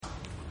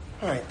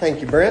All right, thank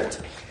you, Brent.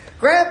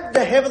 Grab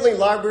the Heavenly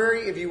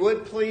Library, if you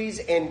would, please,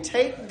 and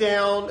take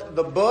down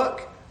the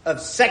book of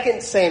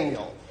 2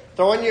 Samuel.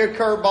 Throwing you a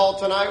curveball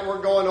tonight,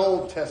 we're going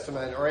Old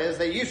Testament, or as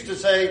they used to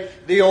say,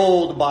 the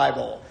Old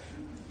Bible.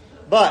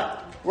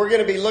 But we're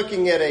going to be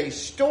looking at a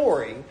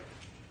story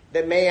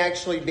that may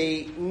actually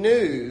be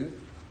new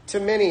to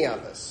many of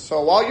us.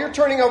 So while you're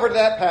turning over to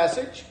that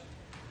passage,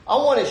 I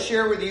want to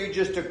share with you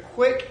just a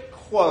quick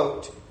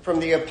quote from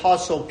the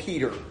Apostle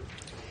Peter.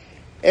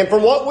 And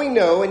from what we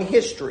know in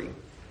history,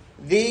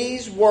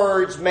 these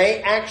words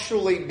may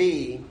actually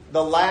be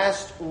the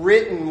last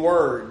written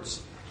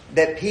words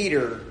that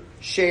Peter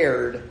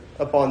shared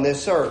upon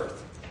this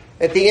earth.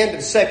 At the end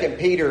of 2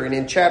 Peter and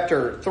in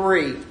chapter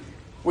 3,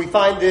 we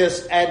find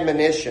this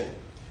admonition.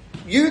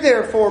 You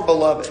therefore,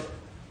 beloved,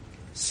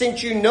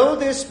 since you know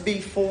this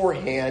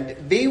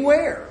beforehand,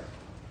 beware,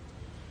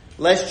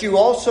 lest you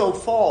also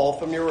fall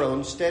from your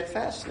own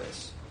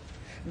steadfastness,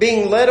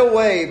 being led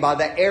away by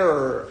the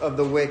error of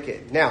the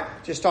wicked. Now,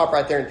 just stop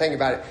right there and think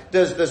about it.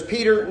 Does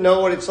Peter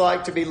know what it's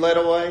like to be led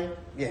away?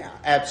 Yeah,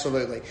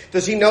 absolutely.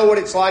 Does he know what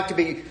it's like to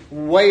be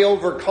way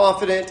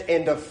overconfident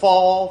and to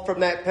fall from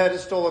that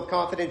pedestal of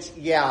confidence?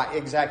 Yeah,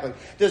 exactly.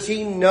 Does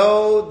he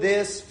know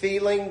this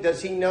feeling? Does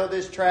he know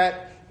this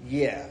trap?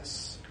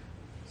 Yes.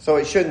 So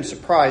it shouldn't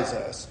surprise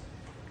us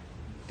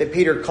that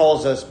Peter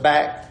calls us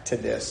back to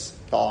this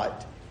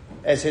thought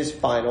as his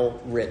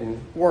final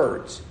written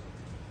words.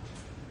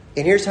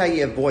 And here's how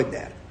you avoid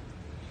that.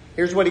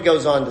 Here's what he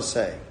goes on to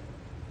say.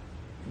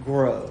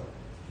 Grow.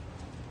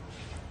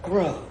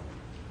 Grow.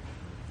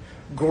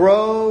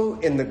 Grow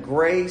in the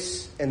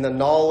grace and the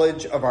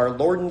knowledge of our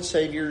Lord and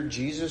Savior,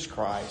 Jesus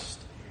Christ.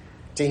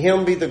 To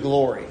him be the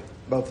glory,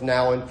 both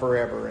now and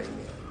forever.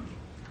 Amen.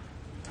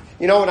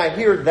 You know, when I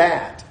hear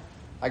that,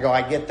 I go,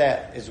 I get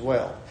that as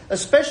well.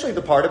 Especially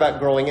the part about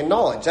growing in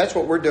knowledge. That's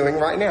what we're doing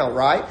right now,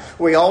 right?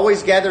 We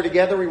always gather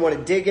together. We want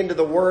to dig into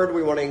the Word.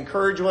 We want to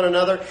encourage one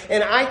another.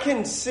 And I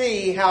can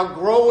see how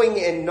growing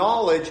in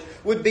knowledge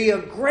would be a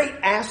great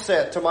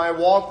asset to my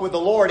walk with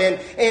the Lord.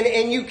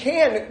 And you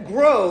can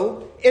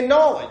grow in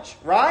knowledge,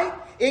 right?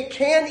 It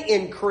can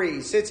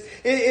increase.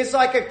 It's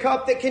like a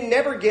cup that can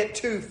never get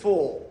too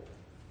full.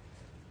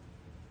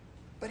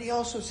 But he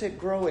also said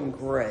grow in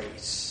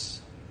grace.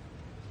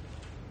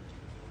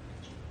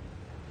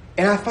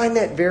 And I find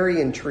that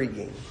very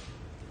intriguing.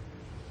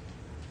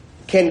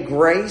 Can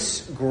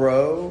grace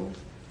grow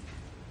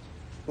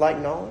like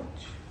knowledge?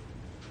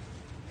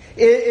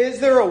 Is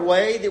there a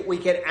way that we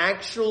can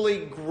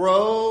actually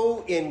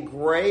grow in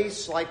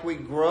grace like we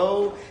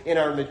grow in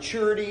our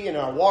maturity, in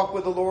our walk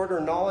with the Lord,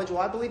 or knowledge?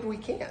 Well, I believe we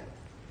can.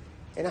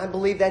 And I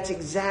believe that's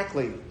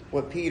exactly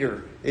what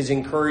Peter is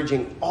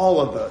encouraging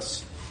all of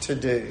us to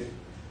do.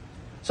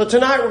 So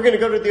tonight we're going to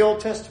go to the Old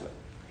Testament.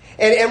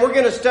 And we're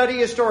going to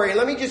study a story. And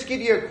let me just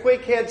give you a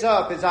quick heads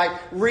up as I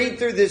read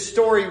through this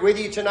story with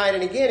you tonight.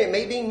 And again, it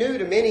may be new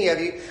to many of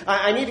you.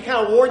 I need to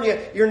kind of warn you,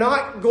 you're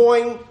not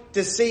going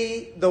to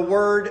see the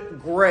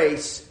word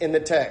grace in the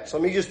text.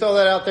 Let me just throw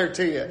that out there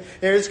to you.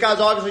 This guy's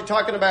obviously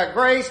talking about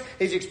grace.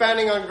 He's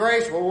expounding on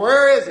grace. Well,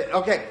 where is it?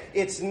 Okay,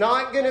 it's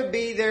not going to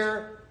be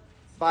there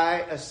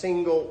by a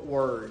single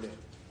word.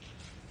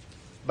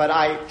 But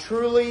I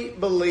truly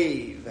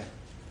believe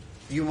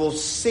you will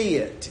see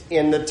it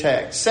in the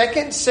text.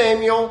 2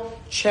 Samuel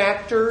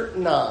chapter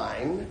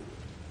 9.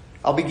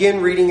 I'll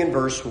begin reading in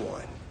verse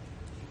 1.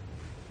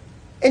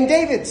 And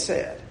David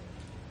said,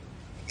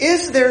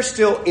 is there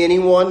still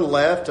anyone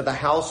left of the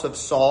house of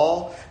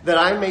Saul that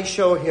I may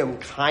show him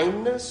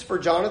kindness for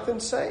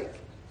Jonathan's sake?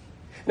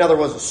 Now there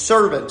was a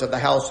servant of the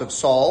house of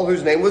Saul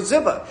whose name was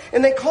Ziba.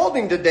 And they called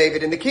him to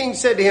David. And the king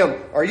said to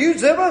him, are you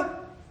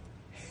Ziba?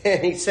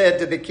 And he said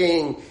to the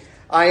king,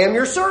 I am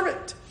your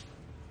servant.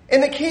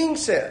 And the king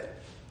said,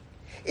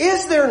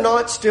 is there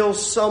not still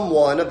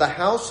someone of the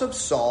house of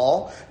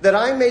Saul that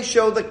I may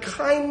show the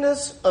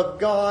kindness of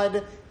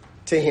God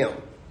to him?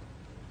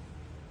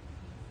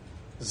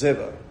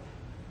 Ziba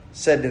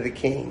said to the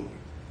king,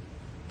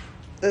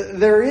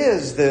 there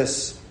is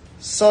this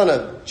son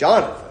of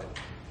Jonathan,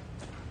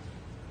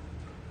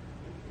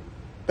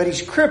 but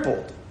he's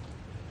crippled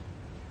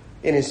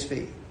in his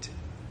feet.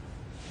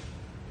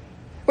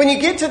 When you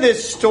get to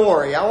this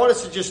story, I want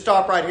us to just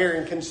stop right here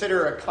and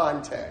consider a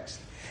context.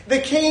 The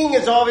king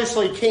is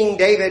obviously King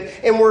David,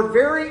 and we're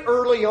very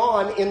early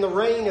on in the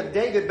reign of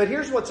David. But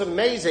here's what's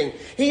amazing.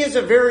 He is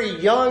a very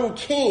young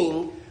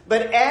king,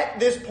 but at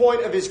this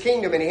point of his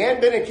kingdom, and he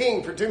hadn't been a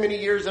king for too many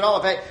years at all.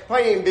 In fact,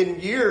 probably ain't been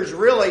years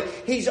really.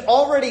 He's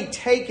already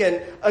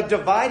taken a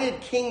divided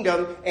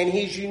kingdom and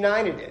he's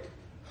united it.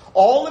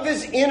 All of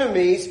his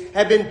enemies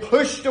have been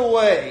pushed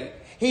away.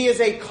 He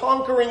is a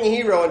conquering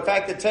hero. In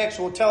fact, the text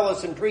will tell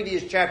us in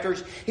previous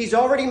chapters, he's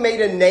already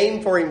made a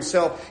name for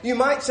himself. You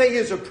might say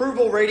his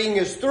approval rating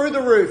is through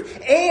the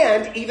roof.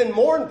 And even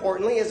more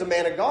importantly, as a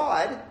man of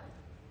God,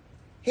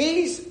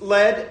 he's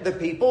led the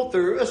people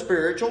through a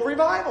spiritual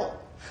revival.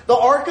 The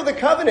Ark of the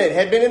Covenant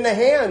had been in the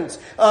hands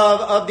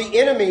of the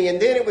enemy,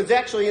 and then it was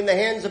actually in the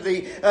hands of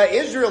the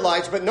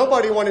Israelites, but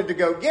nobody wanted to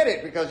go get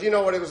it because you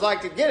know what it was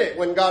like to get it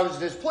when God was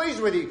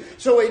displeased with you.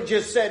 So it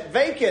just sat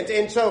vacant.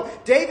 And so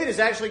David is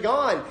actually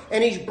gone,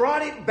 and he's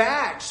brought it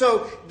back.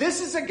 So this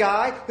is a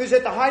guy who's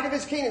at the height of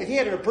his kingdom. If he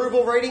had an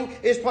approval rating,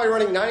 it's probably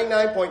running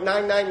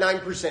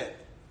 99.999%.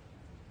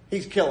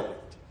 He's killing it.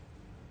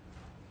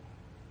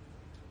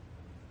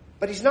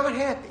 But he's not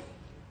happy.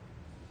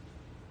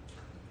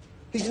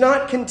 He's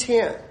not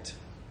content.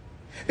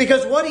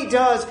 Because what he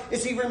does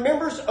is he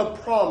remembers a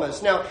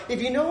promise. Now,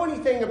 if you know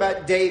anything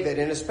about David,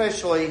 and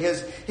especially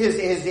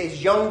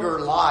his younger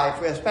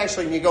life,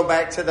 especially when you go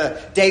back to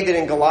the David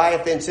and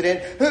Goliath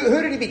incident,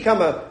 who did he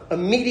become an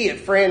immediate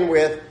friend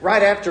with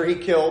right after he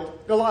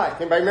killed Goliath?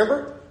 Anybody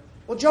remember?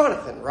 Well,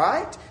 Jonathan,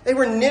 right? They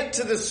were knit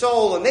to the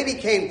soul, and they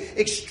became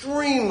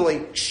extremely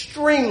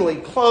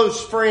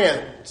close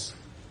friends.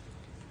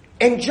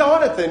 And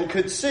Jonathan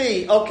could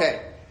see,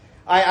 okay,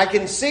 I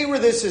can see where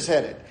this is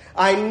headed.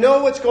 I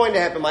know what's going to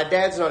happen. My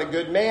dad's not a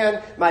good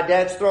man. My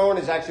dad's throne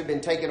has actually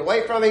been taken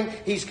away from him.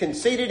 He's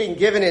conceded and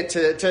given it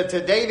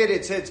to David.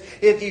 It's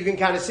you can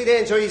kind of see that.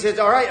 And so he says,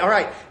 all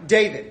right,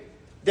 David,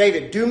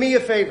 do me a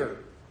favor.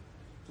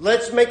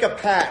 Let's make a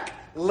pact.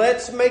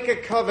 Let's make a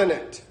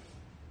covenant.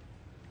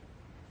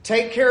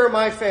 Take care of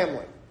my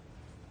family.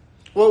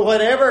 Well,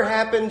 whatever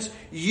happens,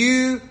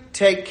 you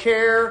take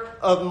care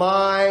of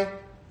my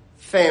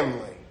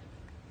family.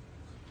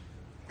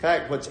 In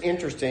fact, what's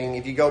interesting,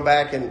 if you go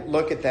back and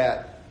look at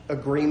that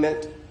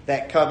agreement,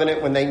 that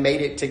covenant, when they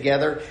made it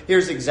together,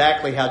 here's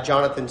exactly how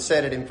Jonathan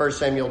said it in 1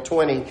 Samuel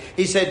 20.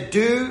 He said,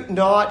 do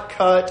not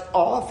cut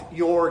off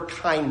your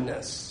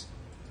kindness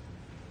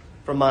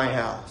from my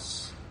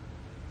house.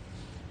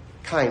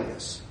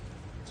 Kindness.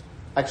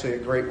 Actually, a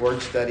great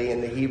word study in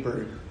the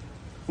Hebrew.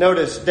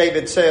 Notice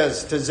David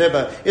says to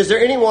Ziba, is there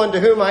anyone to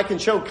whom I can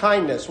show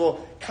kindness?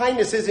 Well,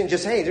 kindness isn't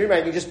just, hey, is there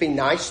anybody I can just be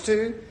nice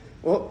to?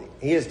 Well,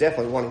 he is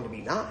definitely wanting to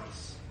be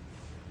nice.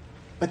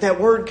 But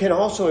that word can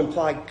also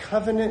imply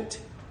covenant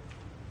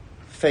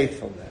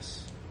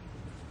faithfulness.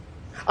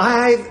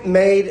 I've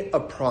made a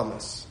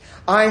promise.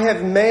 I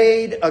have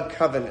made a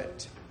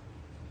covenant.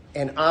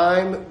 And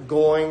I'm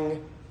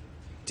going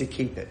to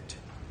keep it.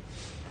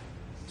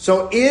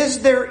 So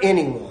is there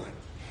anyone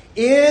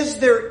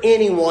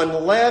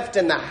left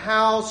in the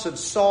house of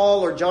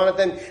Saul or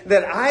Jonathan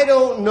that I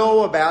don't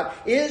know about?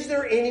 Is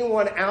there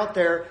anyone out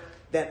there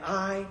that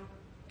I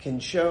can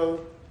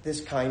show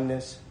this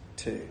kindness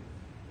to?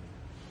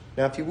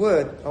 Now, if you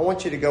would, I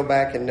want you to go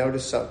back and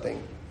notice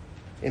something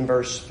in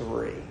verse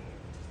 3.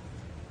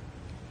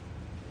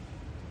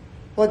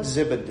 What'd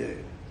Ziba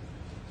do?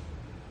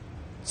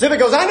 Ziba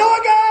goes, I know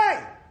a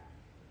guy!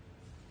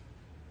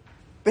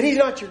 But he's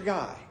not your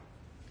guy.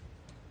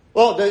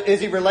 Well, is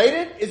he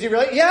related?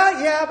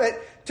 Yeah,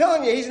 but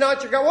telling you, he's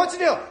not your guy. What's the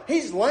deal?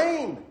 He's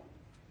lame.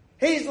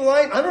 He's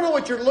lame. I don't know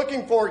what you're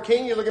looking for,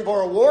 King. You're looking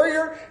for a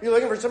warrior. You're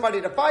looking for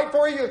somebody to fight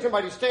for you. You're looking for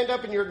somebody to stand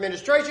up in your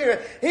administration.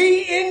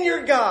 He in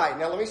your guy.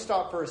 Now, let me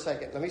stop for a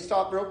second. Let me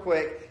stop real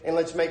quick, and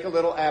let's make a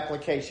little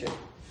application.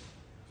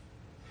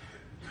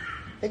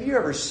 Have you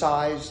ever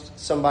sized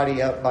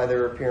somebody up by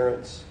their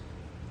appearance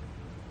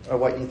or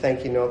what you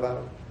think you know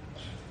about them?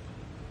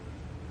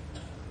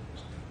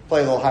 Play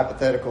a little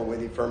hypothetical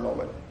with you for a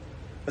moment.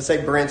 Let's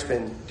say Brent's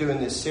been doing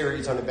this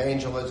series on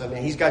evangelism,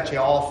 and he's got you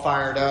all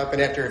fired up.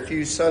 And after a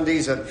few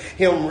Sundays of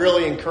him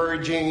really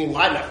encouraging and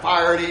lighting a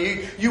fire to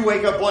you, you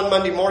wake up one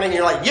Monday morning and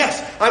you're like,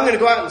 yes, I'm going to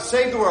go out and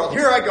save the world.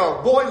 Here I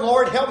go. Boy,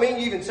 Lord, help me.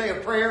 You even say a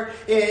prayer.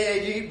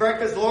 You eat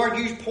breakfast. Lord,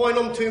 you point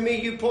them to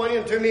me. You point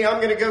them to me. I'm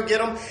going to go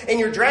get them. And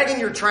you're dragging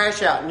your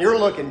trash out, and you're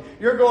looking.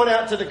 You're going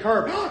out to the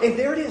curb. And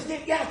there it is.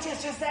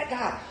 Yes, that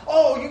guy.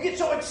 Oh, you get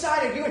so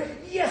excited.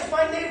 Yes,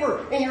 my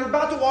neighbor. And you're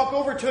about to walk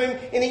over to him,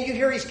 and then you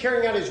hear he's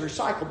carrying out his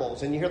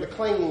recyclables, and you hear the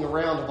clanging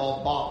around of all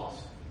the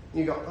bottles. And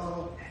you go,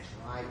 oh, that's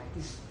right.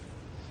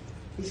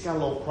 He's got a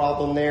little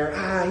problem there.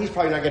 He's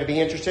probably not going to be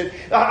interested.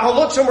 I'll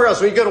look somewhere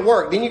else. When you go to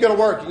work, then you go to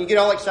work, and you get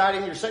all excited,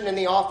 and you're sitting in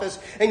the office,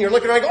 and you're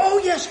looking around, oh,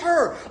 yes,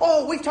 her.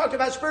 Oh, we've talked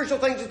about spiritual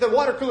things at the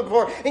water cooler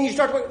before. And you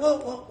start going,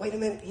 well, wait a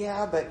minute.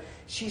 Yeah, but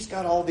she's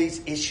got all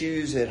these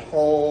issues at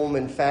home.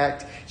 In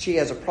fact, she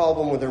has a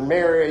problem with her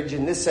marriage,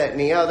 and this, that, and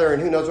the other,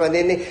 and who knows what.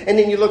 And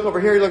then you look over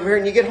here,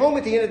 and you get home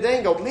at the end of the day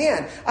and go,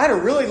 man, I'd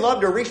have really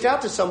loved to have reached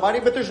out to somebody,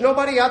 but there's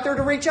nobody out there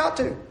to reach out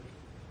to.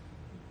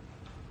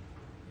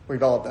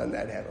 We've all done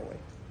that, haven't we?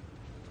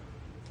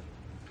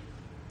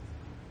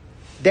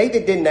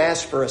 David didn't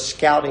ask for a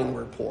scouting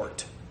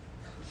report.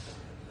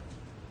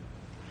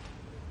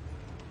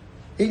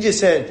 He just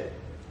said,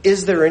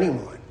 is there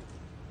anyone?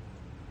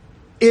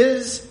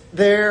 Is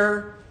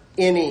there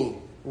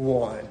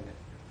anyone?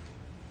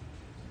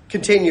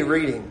 Continue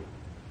reading.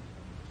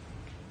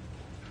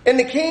 And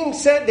the king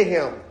said to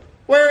him,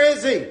 where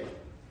is he?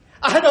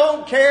 I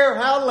don't care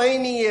how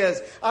lame he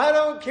is. I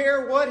don't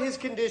care what his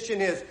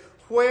condition is.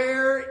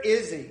 Where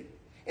is he?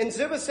 And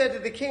Ziba said to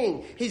the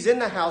king, he's in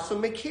the house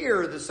of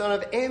Machir, the son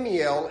of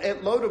Amiel,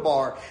 at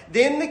Lodabar.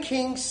 Then the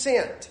king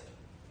sent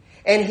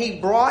And he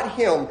brought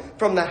him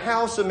from the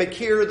house of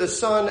Machir, the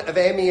son of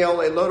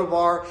Ammiel and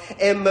Lodabar,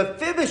 and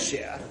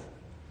Mephibosheth,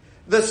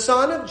 the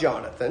son of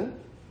Jonathan,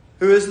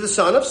 who is the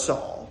son of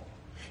Saul,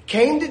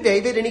 came to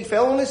David, and he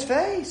fell on his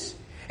face.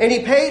 And he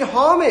paid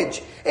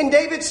homage. And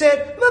David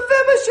said,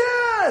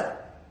 Mephibosheth!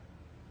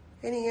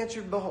 And he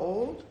answered,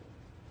 Behold,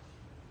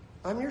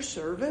 I'm your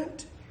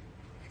servant.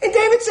 And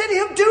David said to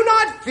him, Do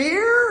not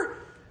fear.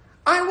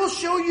 I will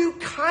show you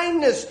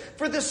kindness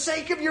for the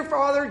sake of your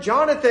father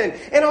Jonathan,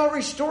 and I'll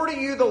restore to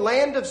you the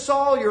land of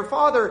Saul your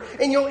father,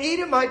 and you'll eat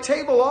at my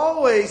table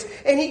always.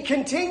 And he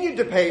continued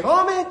to pay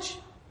homage.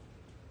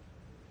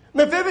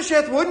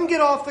 Mephibosheth wouldn't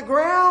get off the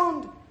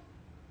ground.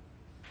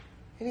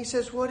 And he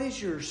says, What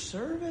is your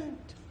servant?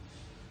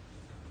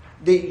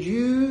 That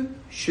you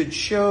should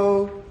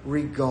show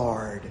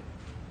regard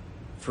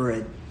for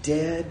a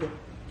dead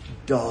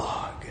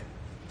dog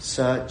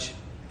such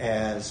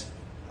as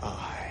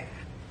I.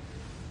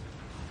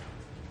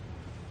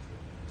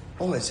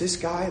 Oh, is this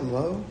guy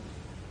low?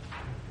 I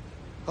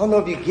don't know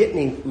if you get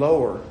any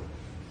lower.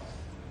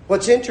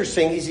 What's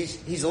interesting is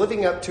he's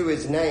living up to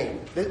his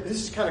name.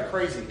 This is kind of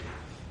crazy.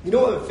 You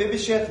know what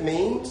Mephibosheth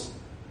means?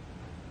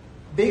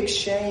 Big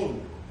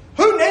shame.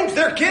 Who names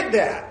their kid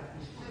that?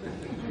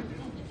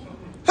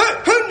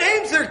 Who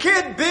names their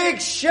kid Big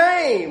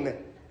Shame?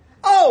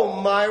 Oh,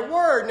 my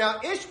word. Now,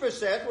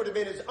 Ishbosheth would have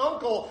been his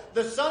uncle,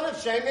 the son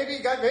of Shame. Maybe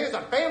it's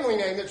a family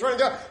name that's running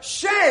down.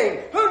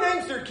 Shame. Who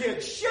names their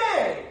kid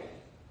Shame?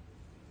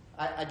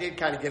 I did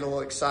kind of get a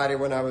little excited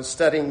when I was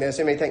studying this.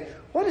 I mean, think,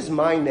 what does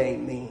my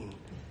name mean?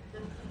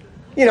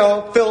 You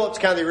know, Philip's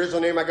kind of the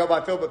original name. I go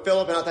by Philip,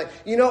 and I think,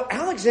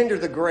 Alexander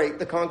the Great,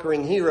 the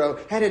conquering hero,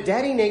 had a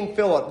daddy named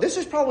Philip. This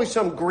is probably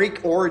some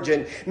Greek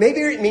origin. Maybe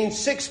it means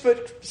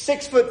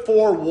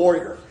 6'4"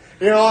 warrior.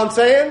 You know what I'm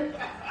saying?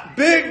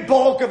 Big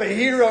bulk of a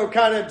hero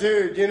kind of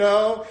dude,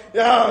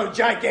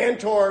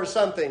 Gigantor or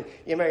something.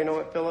 You may know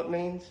what Philip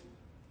means?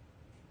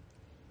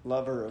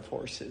 Lover of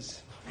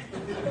horses.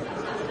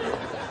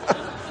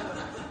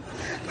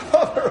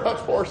 Lover of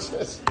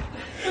horses.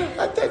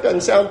 That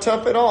doesn't sound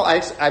tough at all.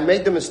 I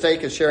made the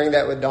mistake of sharing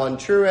that with Don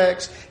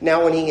Truex.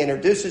 Now when he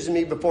introduces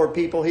me before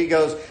people, he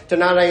goes,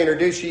 Tonight I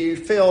introduce you,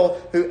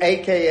 Phil, who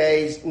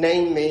AKA's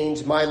name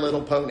means My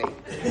Little Pony.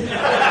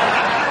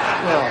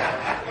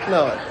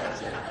 No, it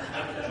doesn't.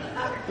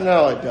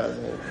 No, it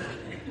doesn't.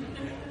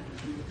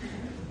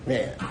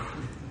 Man.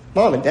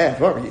 Mom and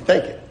Dad, what were you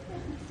thinking?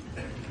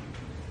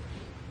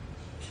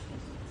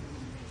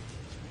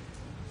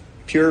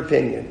 Pure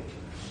opinion.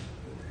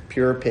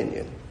 Pure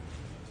opinion.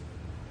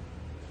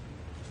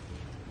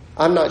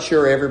 I'm not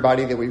sure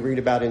everybody that we read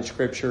about in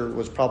Scripture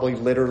was probably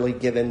literally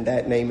given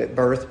that name at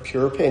birth.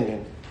 Pure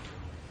opinion.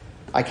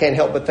 I can't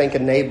help but think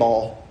of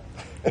Nabal.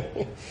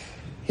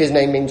 His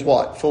name means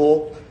what?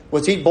 Fool?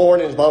 Was he born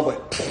and his mom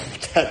went,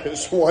 that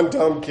is one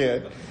dumb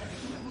kid.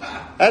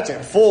 That's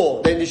a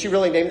fool. Then did she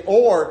really name him?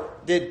 Or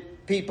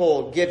did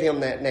people give him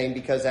that name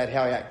because that's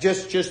how he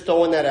acted? Just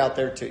throwing that out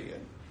there to you.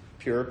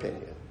 Pure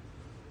opinion.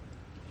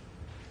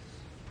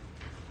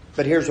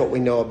 But here's what we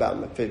know about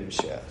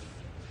Mephibosheth.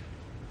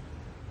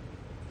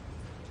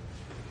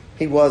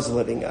 He was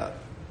living up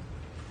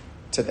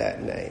to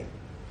that name.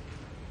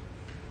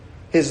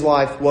 His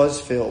life was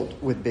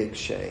filled with big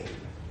shame.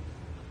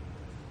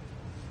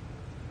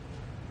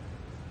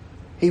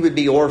 He would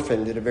be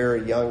orphaned at a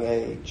very young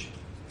age.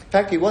 In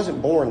fact, he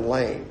wasn't born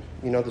lame.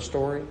 You know the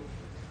story?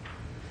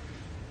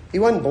 He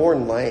wasn't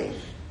born lame.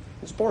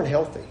 He was born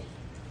healthy.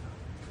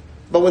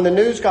 But when the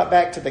news got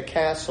back to the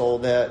castle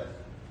that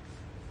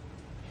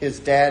his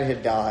dad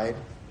had died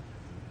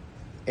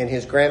and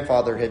his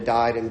grandfather had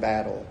died in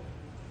battle,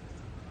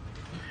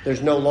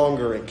 there's no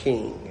longer a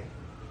king.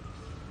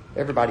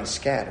 Everybody's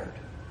scattered.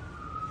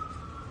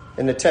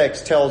 And the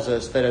text tells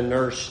us that a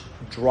nurse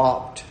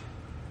dropped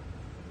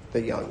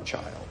the young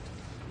child.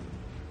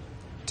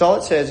 That's all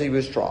it says. He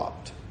was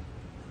dropped.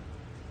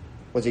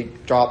 Was he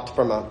dropped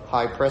from a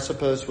high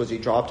precipice? Was he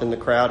dropped in the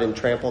crowd and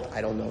trampled?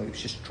 I don't know. He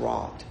was just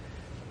dropped.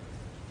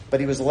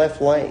 But he was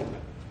left lame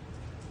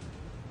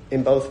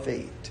in both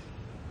feet.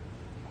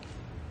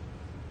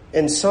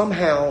 And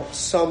somehow,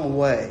 some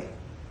way,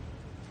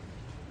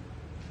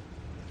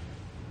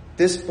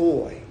 this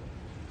boy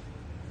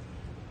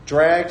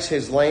drags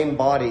his lame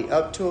body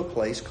up to a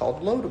place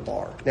called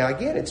Lodabar. Now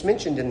again, it's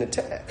mentioned in the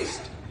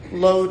text.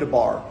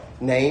 Lodabar.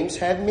 Names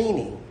have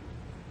meaning.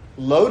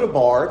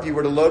 Lodabar, if you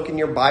were to look in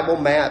your Bible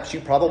maps, you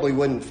probably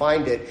wouldn't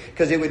find it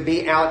because it would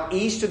be out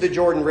east of the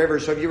Jordan River.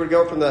 So if you were to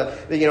go from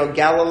the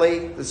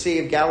Galilee, the Sea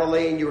of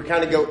Galilee, and you were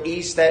kind of go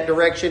east that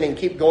direction and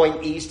keep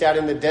going east out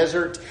in the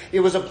desert,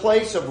 it was a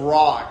place of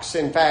rocks.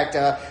 In fact,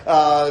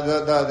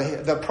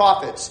 the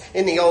prophets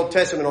in the Old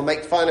Testament will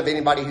make fun of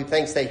anybody who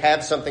thinks they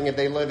have something if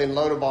they live in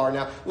Lodabar.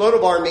 Now,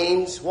 Lodabar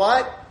means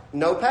what?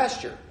 No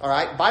pasture. All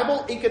right?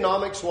 Bible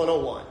Economics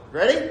 101.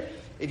 Ready?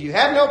 If you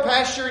have no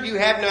pasture, you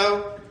have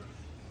no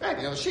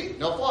sheep,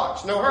 no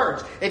flocks, no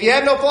herds. If you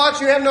have no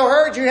flocks, you have no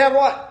herds, you have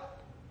what?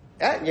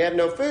 You have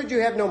no food, you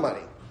have no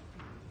money.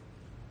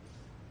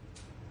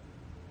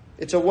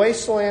 It's a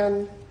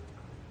wasteland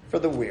for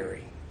the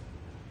weary.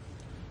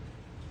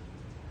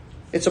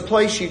 It's a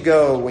place you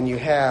go when you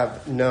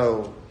have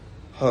no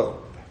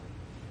hope.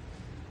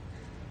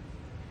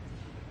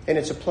 And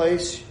it's a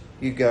place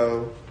you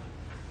go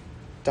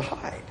to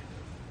hide.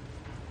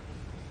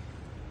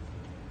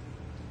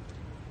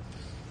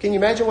 Can you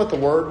imagine what the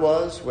word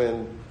was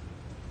when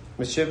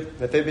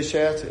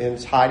Mephibosheth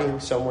is hiding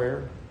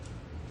somewhere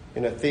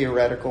in a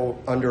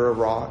theoretical under a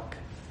rock?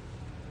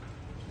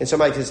 And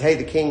somebody says, hey,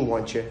 the king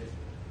wants you.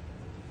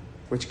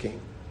 Which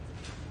king?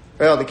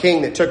 Well, the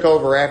king that took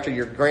over after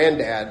your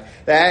granddad,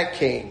 that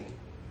king.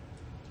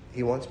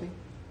 He wants me?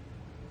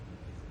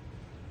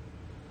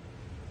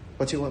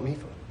 What's he want me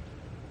for?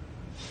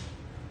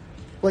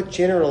 What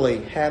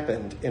generally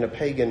happened in a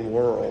pagan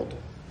world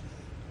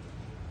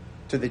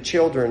to the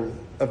children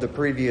of the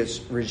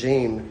previous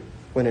regime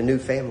when a new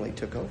family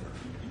took over?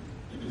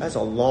 That's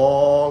a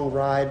long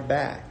ride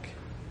back.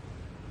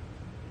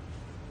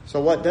 So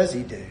what does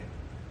he do?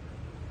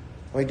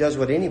 Well, he does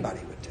what anybody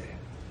would do.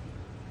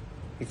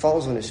 He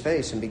falls on his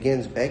face and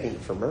begins begging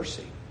for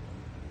mercy.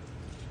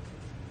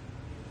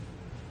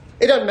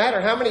 It doesn't matter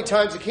how many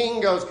times the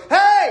king goes,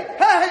 hey,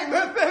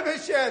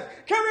 Mephibosheth,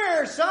 come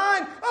here,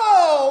 son.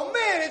 Oh,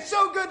 man, it's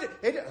so good.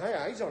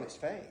 He's on his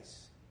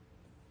face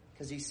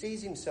because he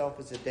sees himself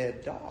as a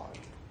dead dog.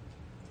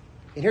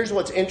 And here's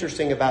what's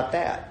interesting about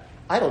that.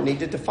 I don't need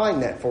to define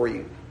that for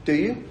you, do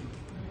you?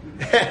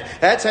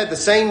 That's had the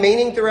same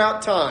meaning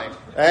throughout time.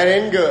 That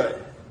ain't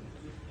good.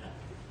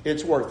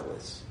 It's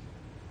worthless.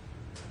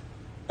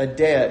 A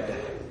dead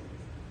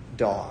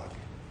dog.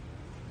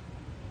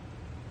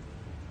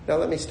 Now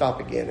let me stop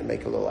again and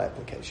make a little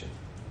application.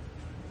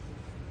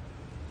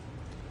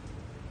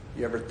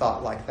 You ever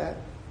thought like that?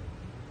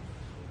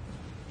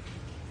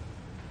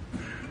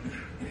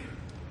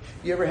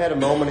 You ever had a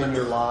moment in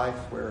your life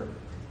where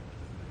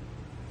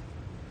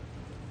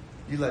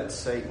you let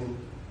Satan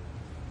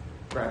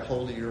grab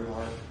hold of your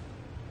heart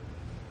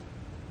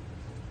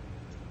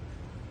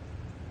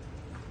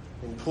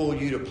and pull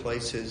you to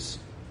places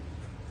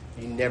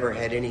you never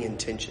had any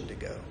intention to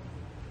go?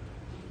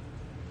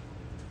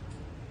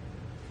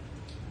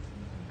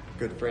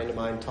 Good friend of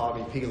mine,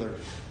 Tommy Peeler.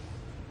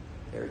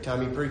 Every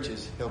time he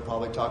preaches, he'll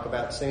probably talk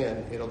about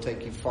sin. It'll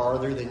take you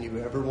farther than you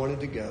ever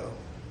wanted to go.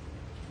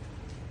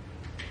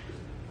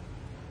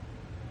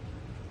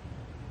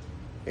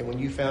 And when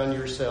you found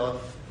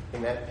yourself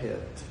in that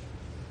pit,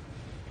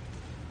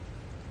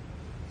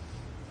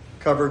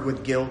 covered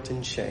with guilt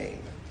and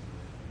shame,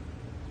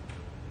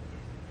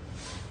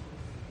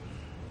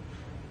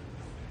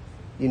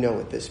 you know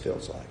what this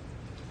feels like.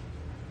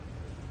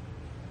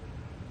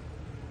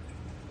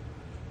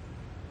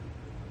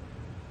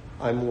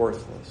 I'm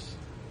worthless.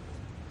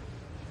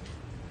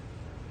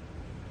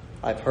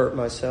 I've hurt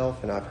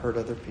myself and I've hurt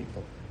other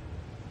people.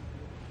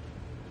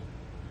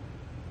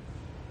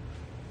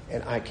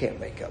 And I can't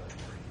make up for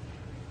it.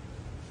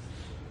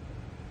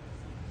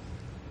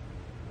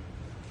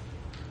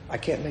 I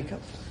can't make up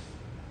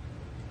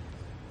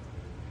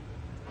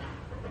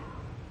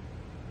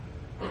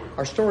for it.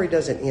 Our story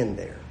doesn't end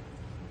there.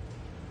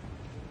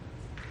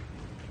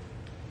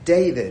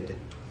 David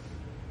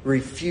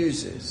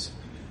refuses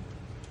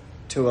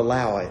to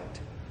allow it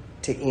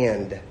to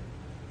end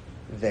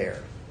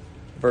there.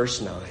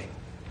 Verse 9.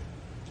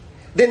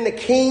 Then the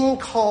king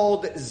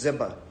called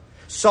Ziba,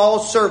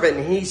 Saul's servant,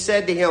 and he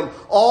said to him,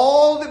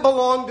 all that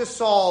belonged to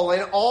Saul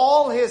and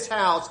all his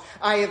house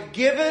I have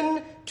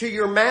given to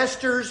your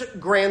master's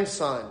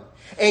grandson,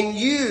 and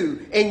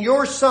you and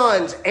your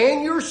sons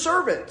and your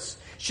servants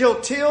shall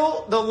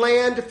till the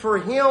land for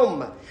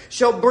him,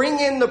 shall bring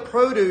in the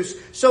produce,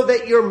 so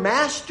that your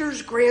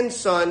master's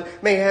grandson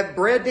may have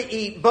bread to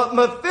eat. But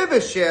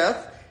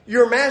Mephibosheth,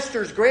 your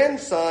master's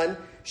grandson,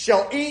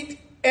 shall eat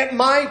at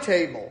my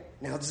table.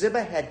 Now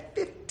Ziba had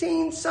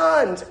 15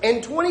 sons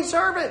and 20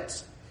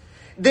 servants.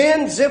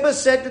 Then Ziba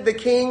said to the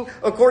king,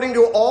 according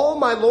to all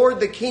my lord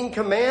the king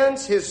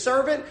commands his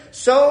servant,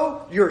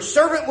 so your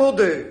servant will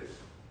do.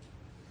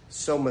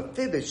 So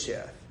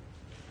Mephibosheth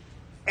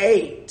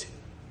ate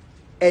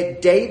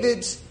at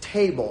David's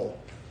table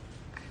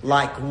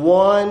like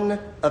one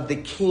of the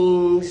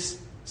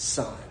king's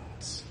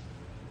sons.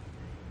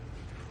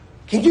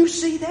 Can you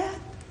see that?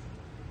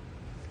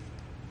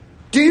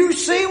 Do you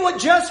see what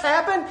just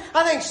happened?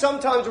 I think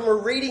sometimes when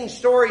we're reading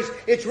stories,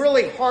 it's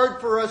really hard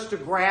for us to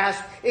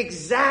grasp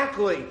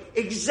exactly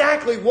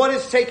what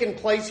has taken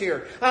place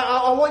here.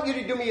 I want you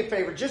to do me a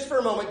favor, just for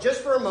a moment,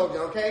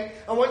 okay?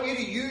 I want you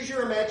to use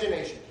your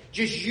imagination.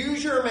 Just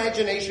use your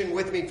imagination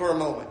with me for a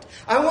moment.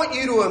 I want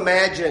you to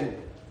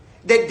imagine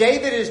that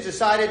David has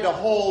decided to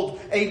hold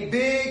a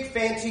big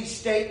fancy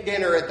state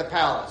dinner at the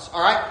palace.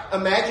 All right?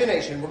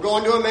 Imagination. We're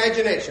going to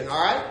imagination.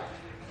 All right?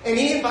 And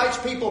he invites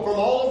people from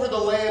all over the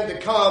land to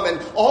come,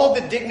 and all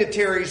the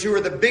dignitaries who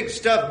are the big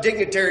stuff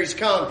dignitaries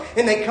come,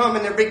 and they come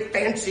in their big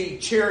fancy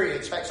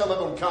chariots. In fact, some of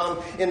them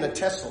come in the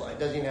Tesla. It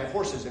doesn't even have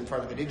horses in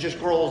front of it. It just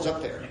rolls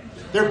up there.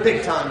 They're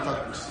big time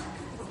folks.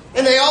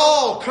 And they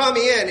all come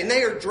in, and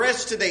they are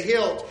dressed to the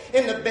hilt.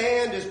 And the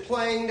band is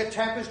playing, the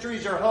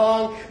tapestries are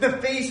hung, the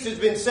feast has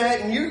been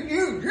set, and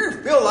you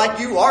feel like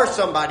you are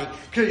somebody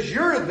because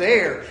you're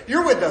there.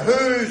 You're with the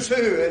who's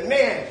who, and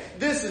man,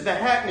 this is the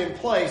happening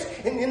place.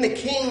 And then the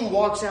king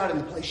walks out, and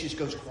the place just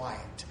goes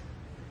quiet.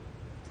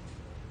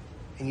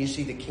 And you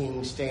see the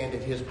king stand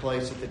at his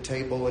place at the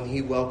table, and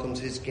he welcomes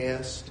his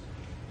guest.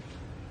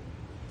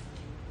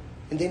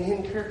 And then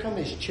here come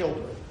his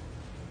children.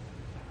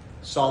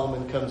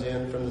 Solomon comes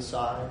in from the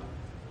side,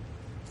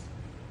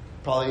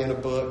 probably in a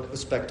book with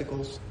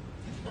spectacles.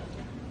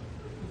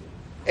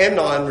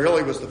 Amnon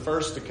really was the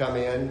first to come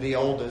in, the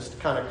oldest,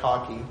 kind of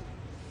cocky.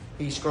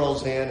 He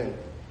scrolls in and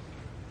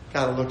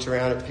kind of looks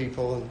around at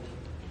people. And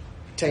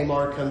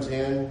Tamar comes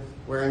in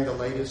wearing the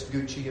latest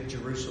Gucci of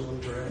Jerusalem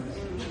dress.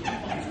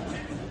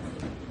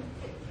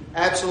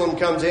 Absalom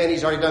comes in.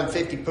 He's already done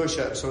 50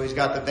 push-ups, so he's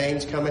got the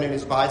veins coming in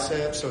his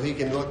biceps so he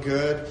can look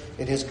good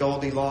in his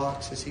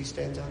Goldilocks as he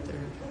stands out there.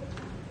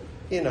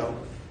 You know,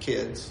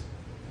 kids.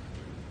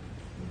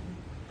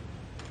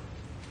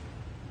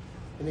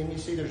 And then you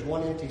see there's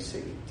one empty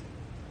seat.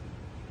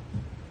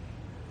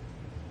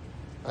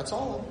 That's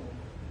all of them.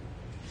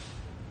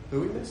 Who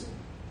are we missing?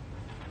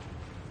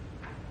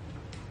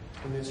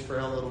 And this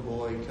frail little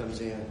boy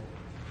comes in,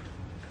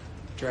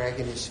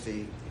 dragging his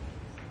feet.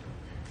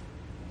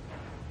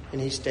 And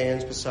he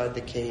stands beside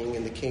the king,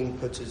 and the king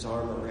puts his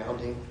arm around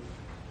him,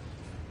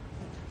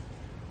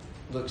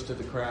 looks to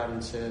the crowd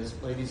and says,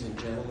 "Ladies and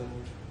gentlemen,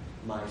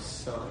 my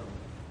son,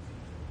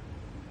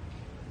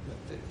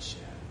 Mephibosheth."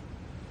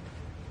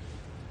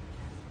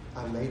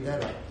 I made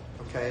that up,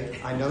 okay?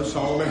 I know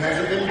Solomon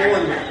hasn't been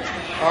born yet.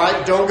 All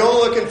right, don't go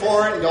looking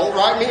for it. Don't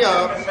write me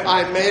up.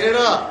 I made it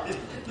up.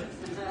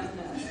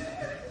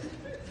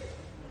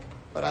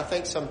 But I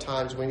think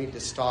sometimes we need to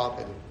stop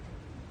and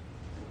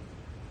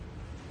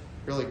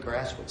really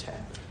grasp what's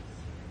happening.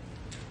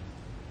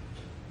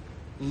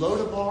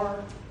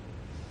 Lodabar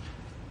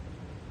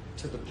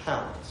to the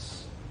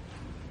palace.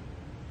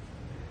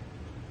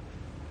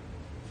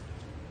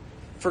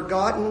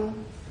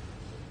 Forgotten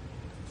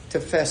to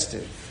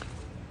festive.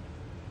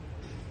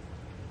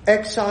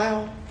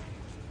 Exile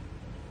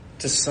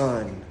to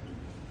son.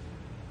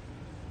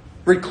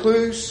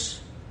 Recluse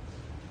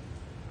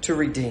to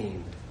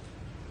redeemed.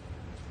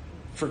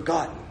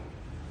 Forgotten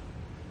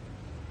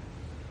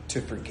to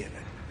forgiven.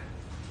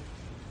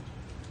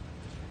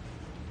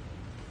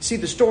 See,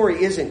 the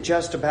story isn't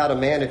just about a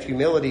man of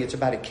humility, it's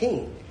about a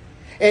king.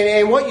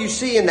 And what you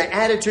see in the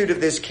attitude of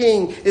this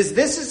king is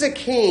this is a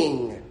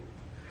king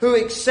who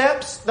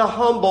accepts the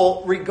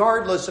humble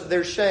regardless of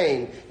their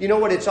shame. You know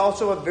what it's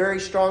also a very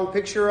strong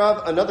picture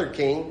of? Another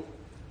king.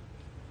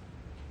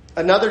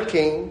 Another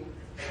king.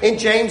 In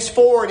James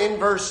 4 and in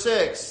verse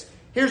 6,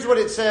 here's what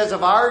it says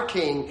of our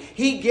king.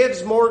 He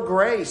gives more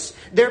grace.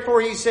 Therefore,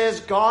 he says,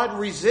 God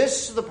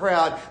resists the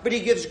proud, but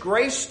he gives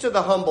grace to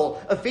the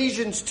humble.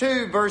 Ephesians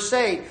 2, verse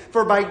 8,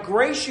 for by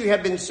grace you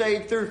have been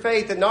saved through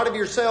faith, and not of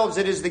yourselves.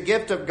 It is the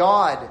gift of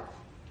God.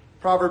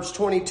 Proverbs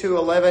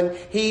 22:11,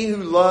 he who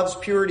loves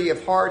purity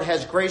of heart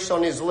has grace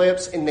on his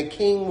lips, and the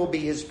king will be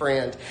his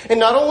friend. And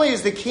not only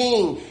is the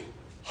king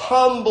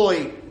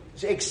humbly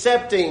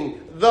accepting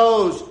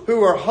those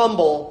who are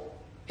humble,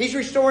 he's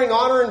restoring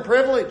honor and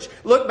privilege.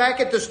 Look back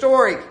at the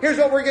story. Here's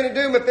what we're going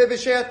to do,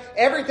 Mephibosheth.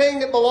 Everything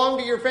that belonged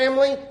to your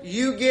family,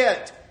 you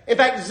get. In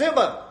fact,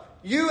 Ziba,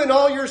 you and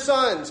all your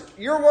sons,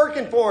 you're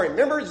working for him.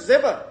 Remember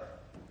Ziba?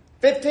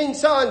 15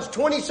 sons,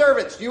 20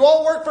 servants. You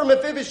all work for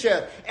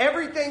Mephibosheth.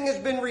 Everything has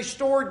been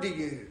restored to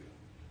you.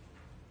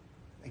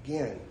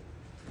 Again,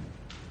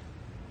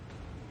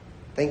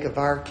 think of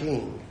our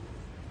king.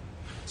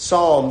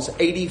 Psalms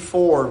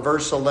 84,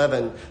 verse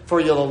 11.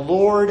 For the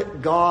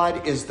Lord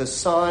God is the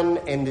sun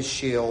and the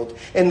shield,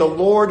 and the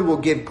Lord will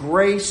give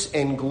grace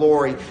and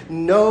glory.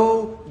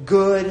 No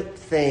good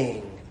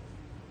thing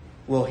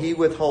will he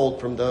withhold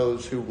from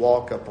those who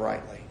walk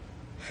uprightly.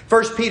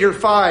 1 Peter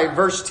 5,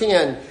 verse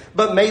 10.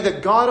 But may the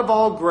God of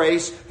all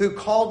grace, who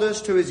called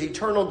us to his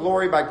eternal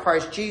glory by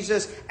Christ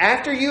Jesus,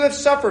 after you have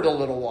suffered a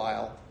little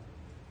while,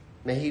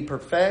 may he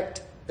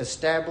perfect,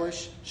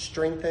 establish,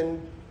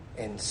 strengthen,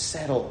 and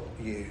settle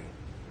you.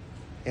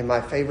 In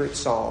my favorite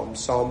psalm,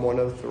 Psalm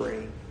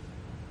 103.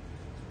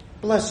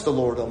 Bless the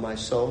Lord, O my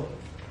soul,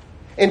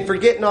 and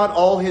forget not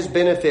all his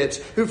benefits,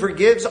 who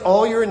forgives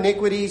all your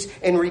iniquities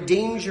and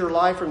redeems your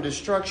life from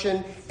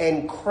destruction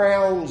and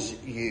crowns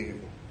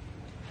you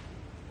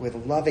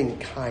with loving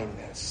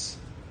kindness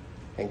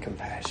and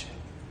compassion.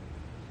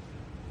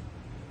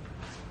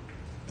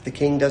 But the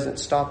king doesn't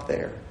stop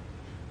there.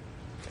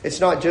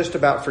 It's not just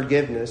about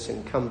forgiveness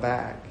and come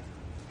back.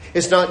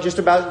 It's not just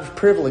about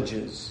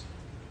privileges.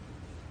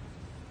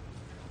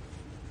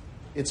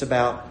 It's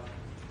about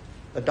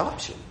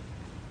adoption.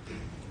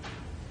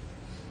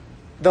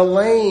 The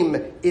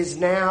lame is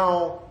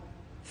now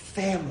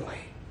family.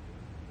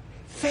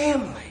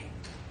 Family.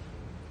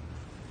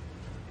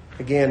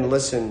 Again,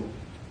 listen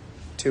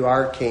to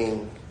our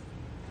king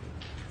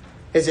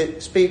as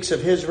it speaks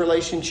of his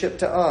relationship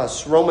to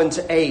us. Romans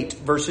 8,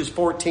 verses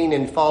 14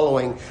 and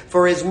following.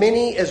 For as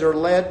many as are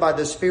led by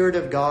the Spirit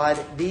of God,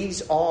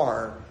 these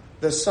are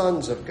the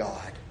sons of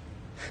God.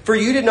 For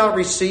you did not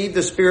receive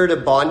the spirit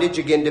of bondage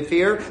again to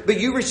fear, but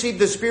you received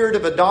the spirit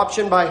of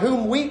adoption by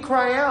whom we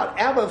cry out,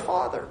 Abba,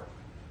 Father.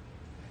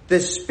 The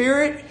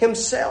Spirit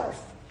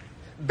himself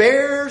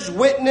bears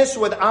witness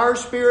with our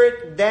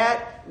spirit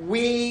that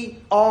we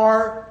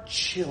are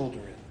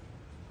children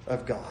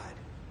of God.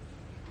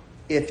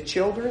 If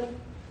children,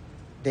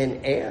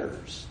 then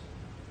heirs.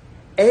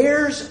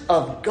 Heirs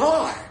of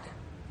God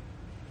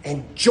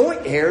and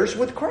joint heirs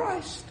with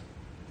Christ.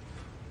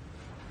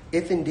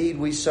 If indeed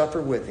we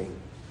suffer with him,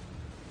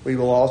 we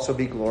will also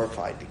be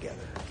glorified together.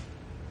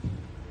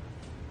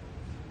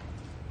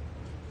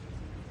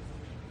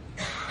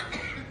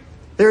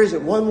 There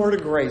isn't one word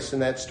of grace in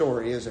that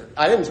story, is there?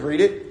 I didn't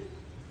read it.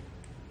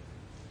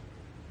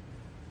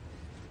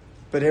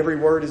 But every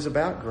word is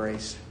about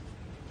grace.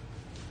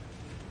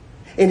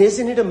 And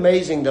isn't it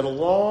amazing that a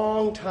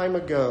long time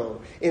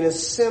ago, in a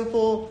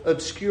simple,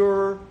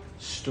 obscure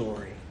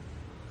story,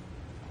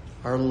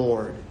 our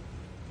Lord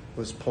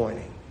was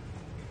pointing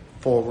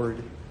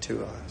forward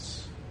to us.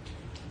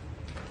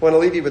 I want to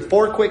leave you with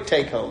 4 quick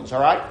take-homes, all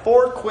right?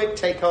 4 quick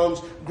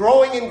take-homes,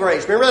 growing in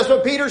grace. Remember, that's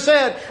what Peter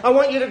said. I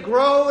want you to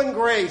grow in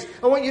grace.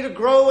 I want you to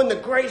grow in the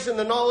grace and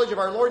the knowledge of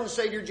our Lord and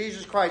Savior,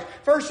 Jesus Christ.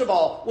 First of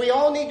all, we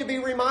all need to be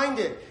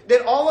reminded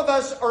that all of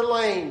us are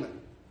lame.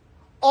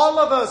 All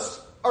of us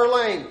are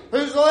lame.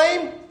 Who's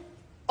lame?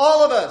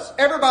 All of us.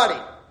 Everybody.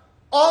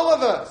 All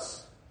of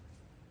us.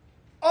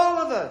 All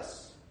of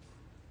us.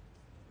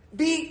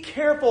 Be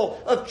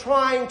careful of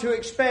trying to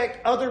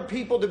expect other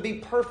people to be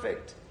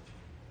perfect.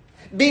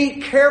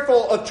 Be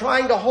careful of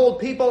trying to hold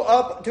people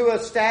up to a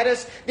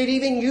status that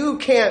even you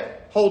can't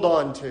hold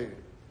on to.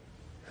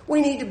 We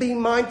need to be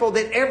mindful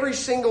that every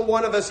single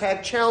one of us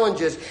have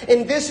challenges.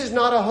 And this is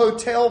not a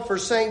hotel for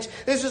saints.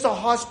 This is a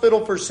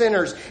hospital for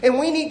sinners. And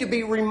we need to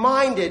be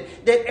reminded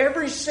that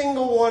every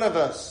single one of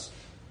us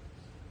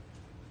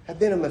have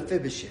been a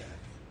Mephibosheth.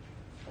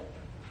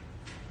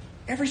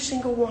 Every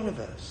single one of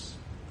us.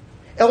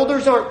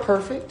 Elders aren't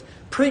perfect.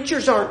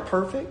 Preachers aren't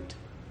perfect.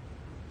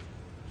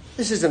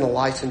 This isn't a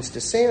license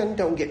to sin,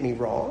 don't get me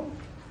wrong.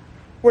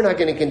 We're not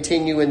going to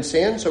continue in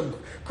sin, so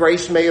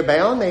grace may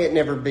abound, may it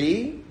never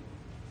be.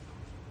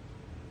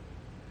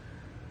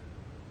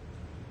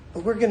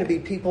 But we're going to be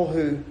people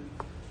who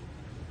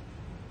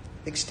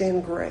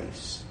extend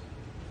grace.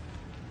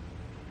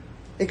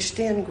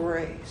 Extend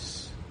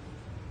grace.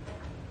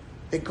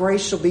 That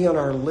grace will be on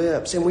our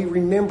lips, and we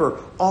remember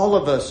all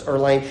of us are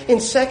lame.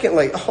 And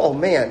secondly,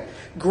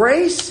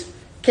 grace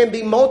can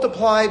be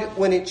multiplied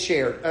when it's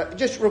shared.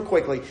 Just real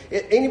quickly,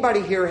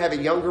 anybody here have a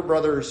younger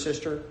brother or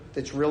sister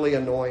that's really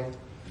annoying?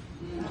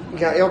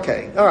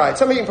 Okay, all right.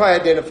 Some of you can probably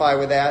identify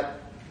with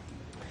that.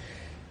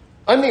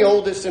 I'm the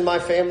oldest in my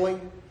family.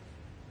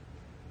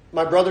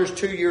 My brother's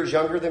 2 years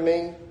younger than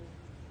me.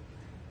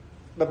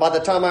 But by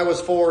the time I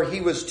was 4, he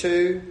was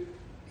 2.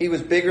 He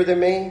was bigger than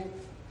me.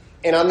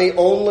 And I'm the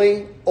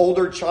only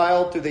older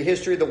child through the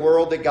history of the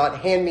world that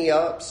got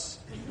hand-me-ups.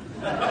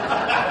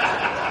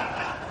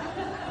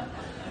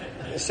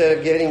 Instead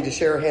of getting to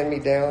share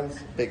hand-me-downs,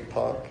 big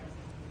punk.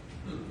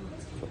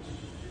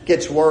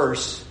 Gets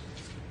worse.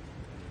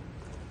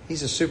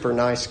 He's a super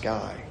nice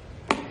guy.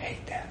 I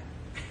hate that.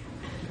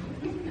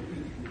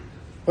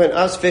 When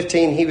I was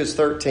 15, he was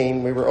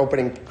 13. We were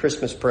opening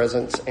Christmas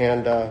presents,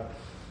 and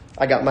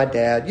I got my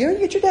dad. You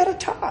get your dad a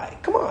tie.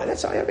 Come on,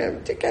 that's all.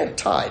 Get a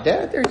tie,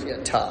 Dad. There's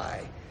your tie.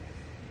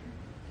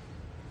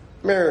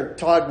 Remember,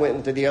 Todd went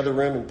into the other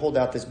room and pulled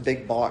out this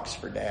big box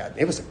for Dad.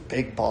 It was a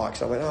big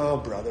box. I went, oh,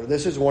 brother,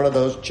 this is one of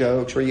those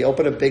jokes where you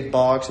open a big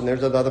box and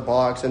there's another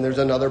box and there's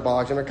another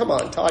box. I'm like, come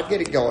on, Todd, get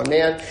it going,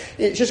 man.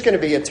 It's just going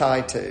to be a tie,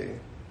 too.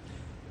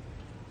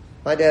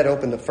 My dad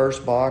opened the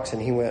first box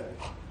and he went,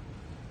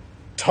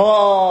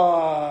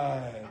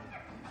 tie.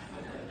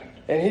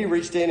 And he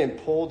reached in and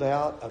pulled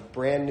out a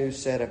brand new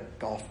set of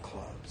golf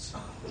clubs.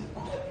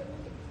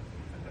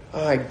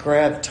 I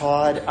grabbed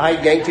Todd.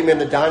 I yanked him in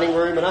the dining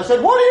room and I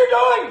said, what are you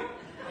doing?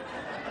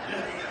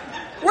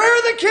 Where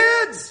are the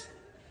kids?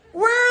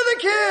 Where are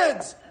the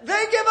kids?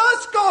 They give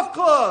us golf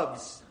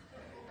clubs.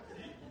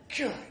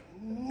 Good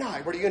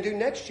night. What are you going to do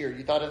next year?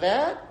 You thought of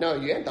that? No,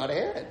 you hadn't thought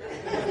ahead.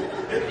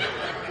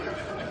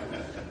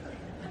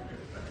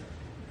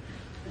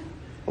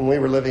 When we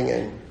were living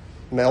in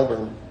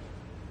Melbourne,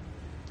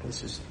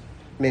 this is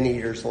many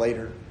years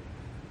later,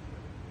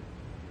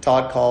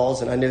 Todd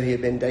calls, and I knew he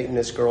had been dating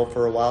this girl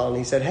for a while, and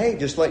he said, hey,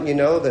 just letting you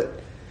know that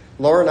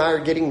Laura and I are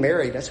getting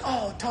married. I said,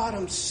 oh, Todd,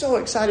 I'm so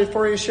excited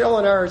for you. Cheryl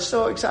and I are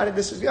so excited.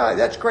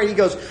 That's great. He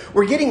goes,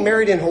 we're getting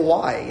married in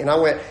Hawaii. And I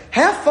went,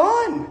 have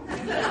fun.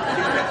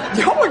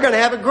 Y'all are going to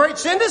have a great,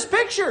 send us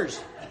pictures.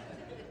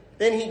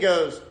 Then he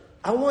goes,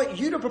 I want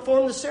you to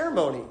perform the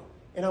ceremony.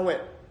 And I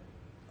went,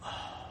 oh,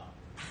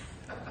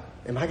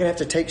 am I going to have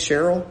to take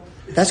Cheryl?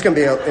 That's going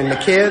to be, and the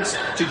kids,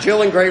 do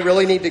Jill and Gray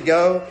really need to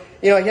go?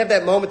 You know, you have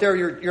that moment there,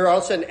 you're all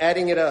of a sudden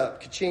adding it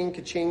up. Ka-ching,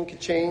 ka-ching,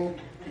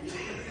 ka-ching.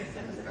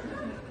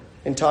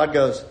 And Todd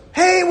goes,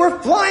 "Hey,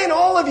 we're flying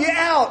all of you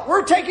out.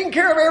 We're taking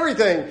care of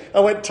everything." I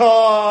went,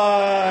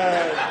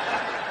 "Todd."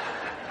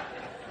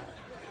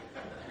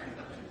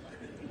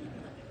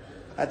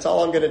 That's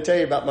all I'm going to tell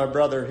you about my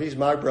brother. He's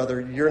my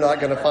brother. You're not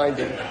going to find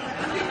him.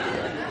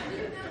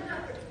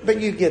 But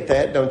you get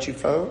that, don't you,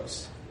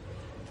 folks?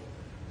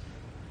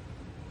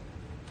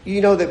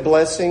 You know that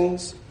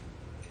blessings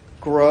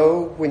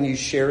grow when you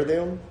share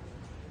them?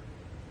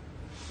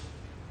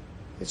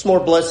 It's more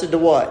blessed to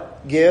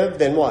what? Give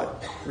than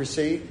what?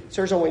 Receive?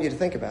 So here's what I want you to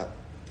think about.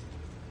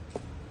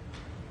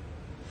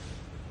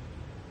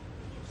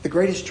 The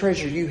greatest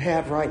treasure you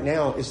have right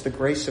now is the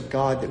grace of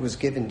God that was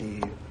given to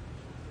you.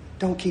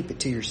 Don't keep it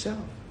to yourself.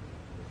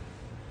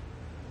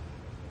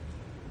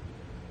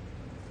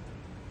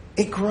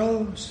 It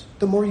grows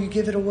the more you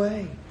give it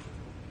away.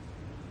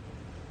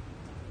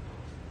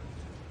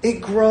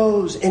 It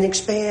grows and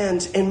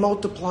expands and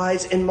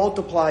multiplies and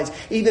multiplies.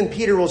 Even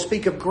Peter will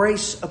speak of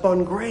grace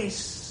upon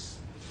grace.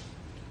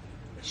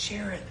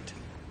 Share it.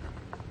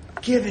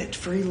 Give it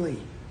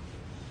freely.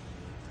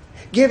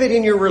 Give it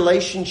in your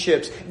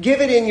relationships.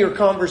 Give it in your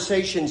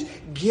conversations.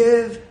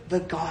 Give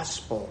the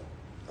gospel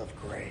of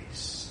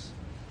grace.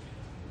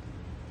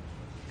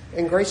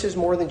 And grace is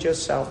more than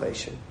just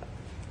salvation.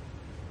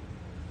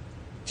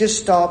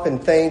 Just stop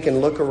and think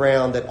and look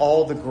around at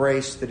all the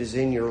grace that is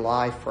in your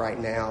life right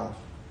now.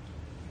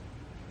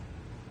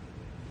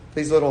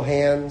 These little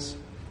hands,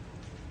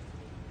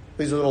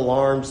 these little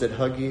arms that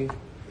hug you,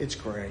 it's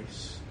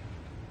grace.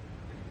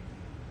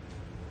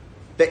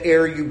 The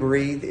air you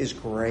breathe is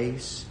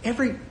grace.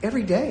 Every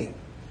day.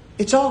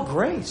 It's all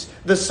grace.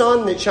 The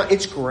sun that shines,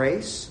 it's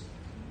grace.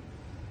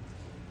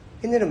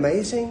 Isn't it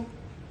amazing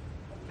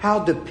how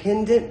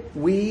dependent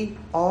we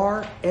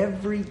are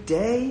every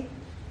day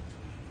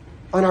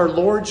on our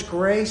Lord's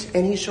grace?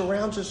 And He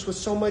surrounds us with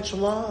so much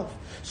love,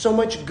 so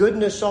much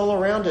goodness all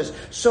around us,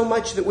 so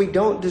much that we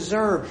don't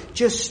deserve.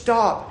 Just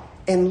stop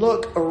and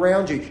look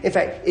around you. In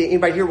fact,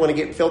 anybody here want to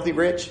get filthy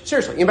rich?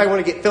 Seriously, anybody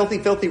want to get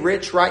filthy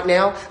rich right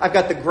now? I've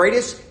got the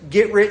greatest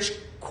get rich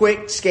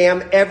quick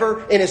scam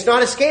ever. And it's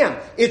not a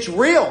scam. It's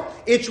real.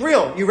 It's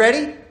real. You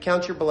ready?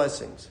 Count your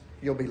blessings.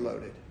 You'll be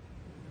loaded.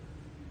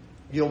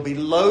 You'll be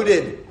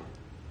loaded.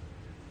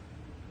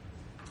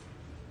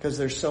 Because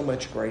there's so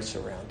much grace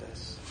around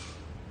us.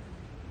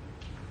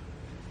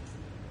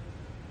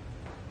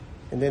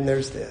 And then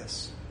there's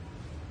this.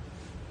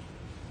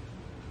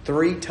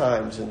 3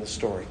 times in the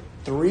story,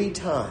 3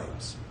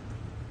 times,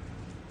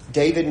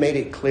 David made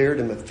it clear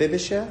to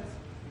Mephibosheth,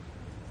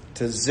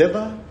 to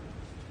Ziba,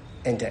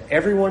 and to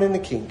everyone in the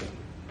kingdom.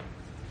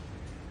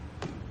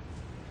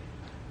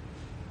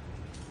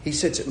 He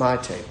sits at my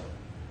table.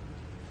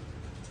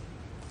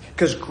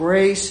 Because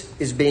grace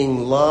is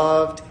being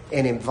loved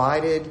and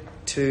invited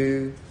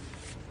to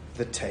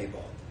the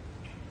table.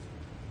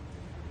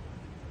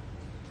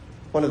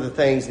 One of the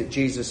things that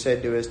Jesus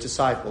said to His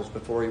disciples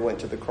before He went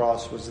to the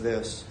cross was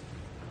this: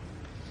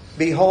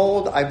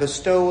 "Behold, I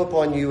bestow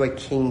upon you a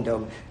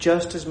kingdom,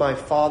 just as my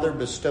Father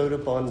bestowed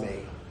upon me,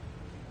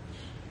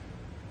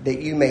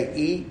 that you may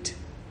eat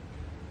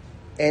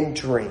and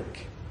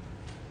drink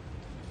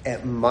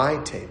at my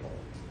table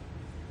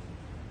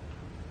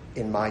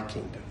in my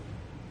kingdom."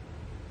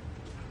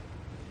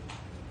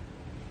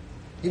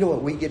 You know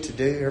what we get to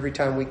do every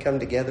time we come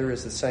together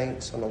as the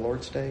saints on the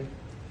Lord's Day?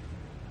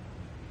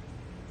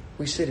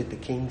 We sit at the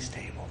King's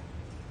table.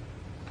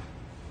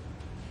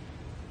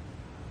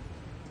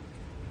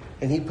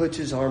 And He puts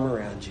His arm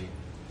around you.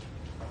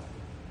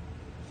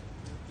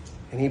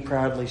 And He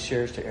proudly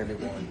shares to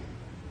everyone,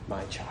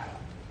 "My child.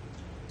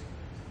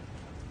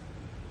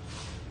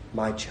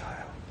 My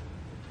child."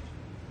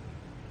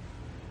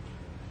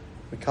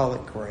 We call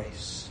it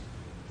grace.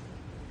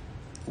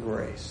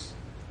 Grace.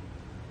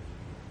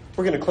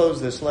 We're going to close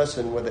this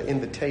lesson with an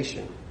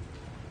invitation.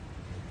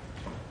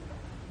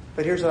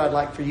 But here's what I'd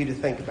like for you to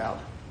think about.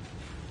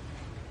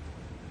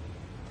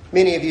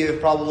 Many of you have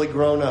probably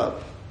grown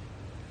up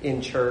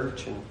in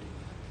church, and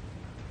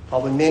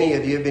probably many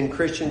of you have been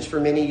Christians for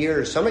many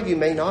years. Some of you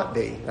may not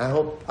be. I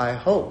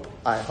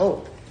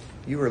hope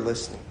you are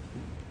listening.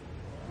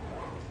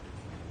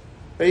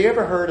 But have you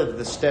ever heard of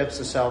the steps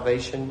of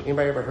salvation?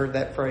 Anybody ever heard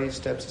that phrase,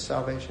 steps of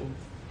salvation?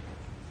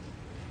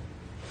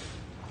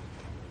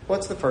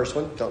 What's the first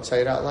one? Don't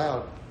say it out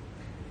loud.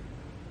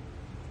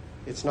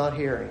 It's not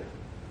hearing.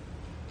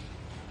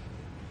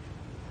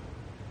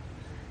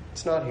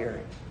 It's not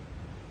hearing.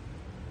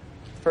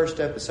 The first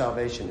step of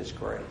salvation is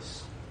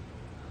grace.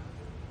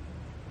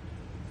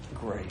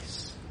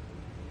 Grace.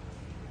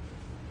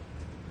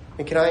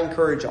 And can I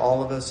encourage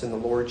all of us in the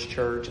Lord's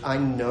church? I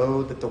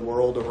know that the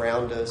world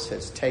around us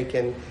has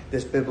taken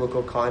this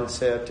biblical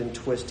concept and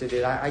twisted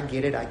it. I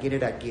get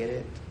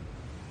it.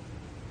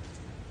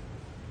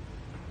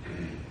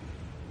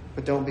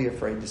 But don't be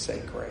afraid to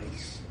say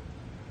grace.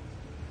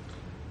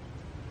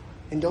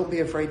 And don't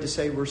be afraid to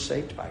say we're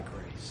saved by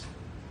grace.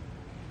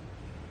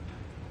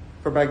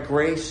 For by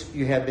grace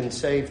you have been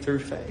saved through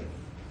faith.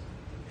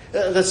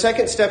 The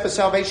second step of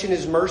salvation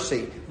is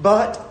mercy.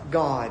 But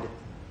God.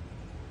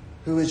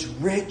 who is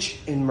rich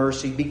in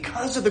mercy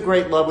because of the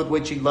great love with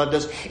which He loved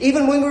us.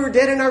 Even when we were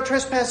dead in our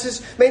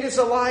trespasses, made us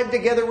alive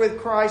together with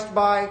Christ.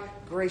 By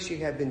grace you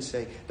have been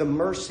saved. The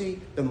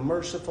mercy, the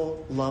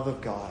merciful love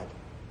of God.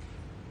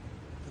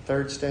 The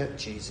third step,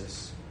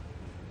 Jesus.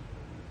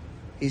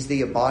 He's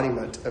the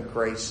embodiment of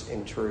grace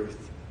and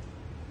truth.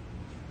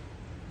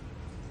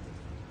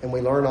 And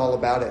we learn all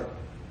about it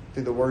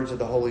through the words of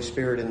the Holy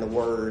Spirit in the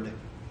Word.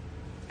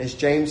 As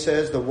James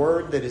says, the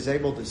Word that is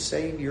able to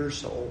save your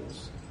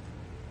souls.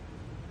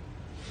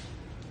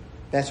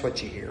 That's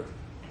what you hear.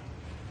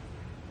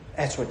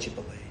 That's what you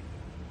believe.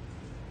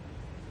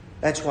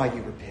 That's why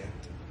you repent.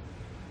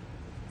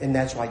 And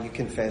that's why you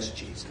confess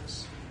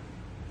Jesus.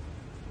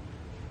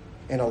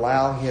 And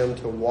allow Him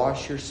to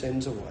wash your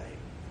sins away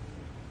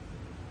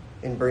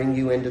and bring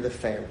you into the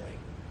family.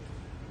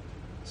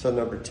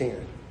 So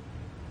 10,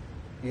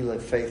 you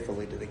live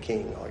faithfully to the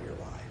King all your life.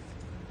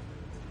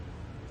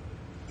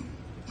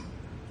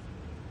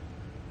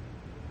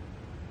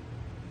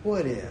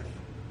 What if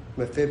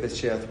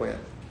Mephibosheth went,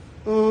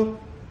 no,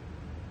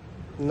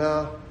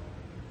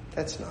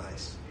 that's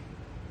nice.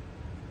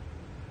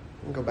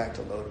 And go back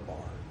to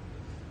Lodabar.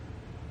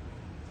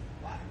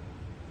 What?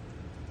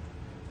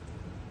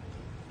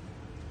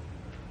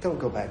 Don't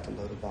go back to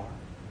Lodabar.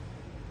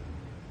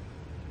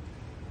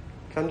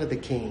 Come to the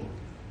King.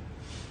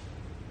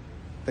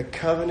 The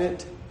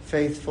covenant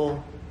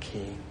faithful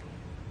King.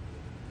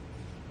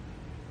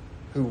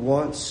 Who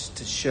wants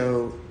to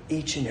show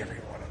each and every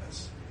one of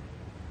us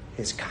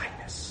His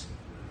kindness.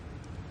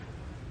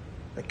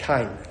 The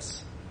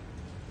kindness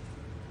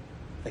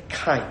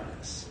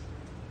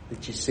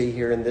that you see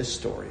here in this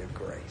story of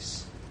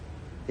grace.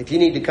 If you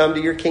need to come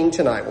to your King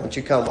tonight, won't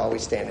you come while we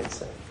stand and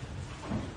sing?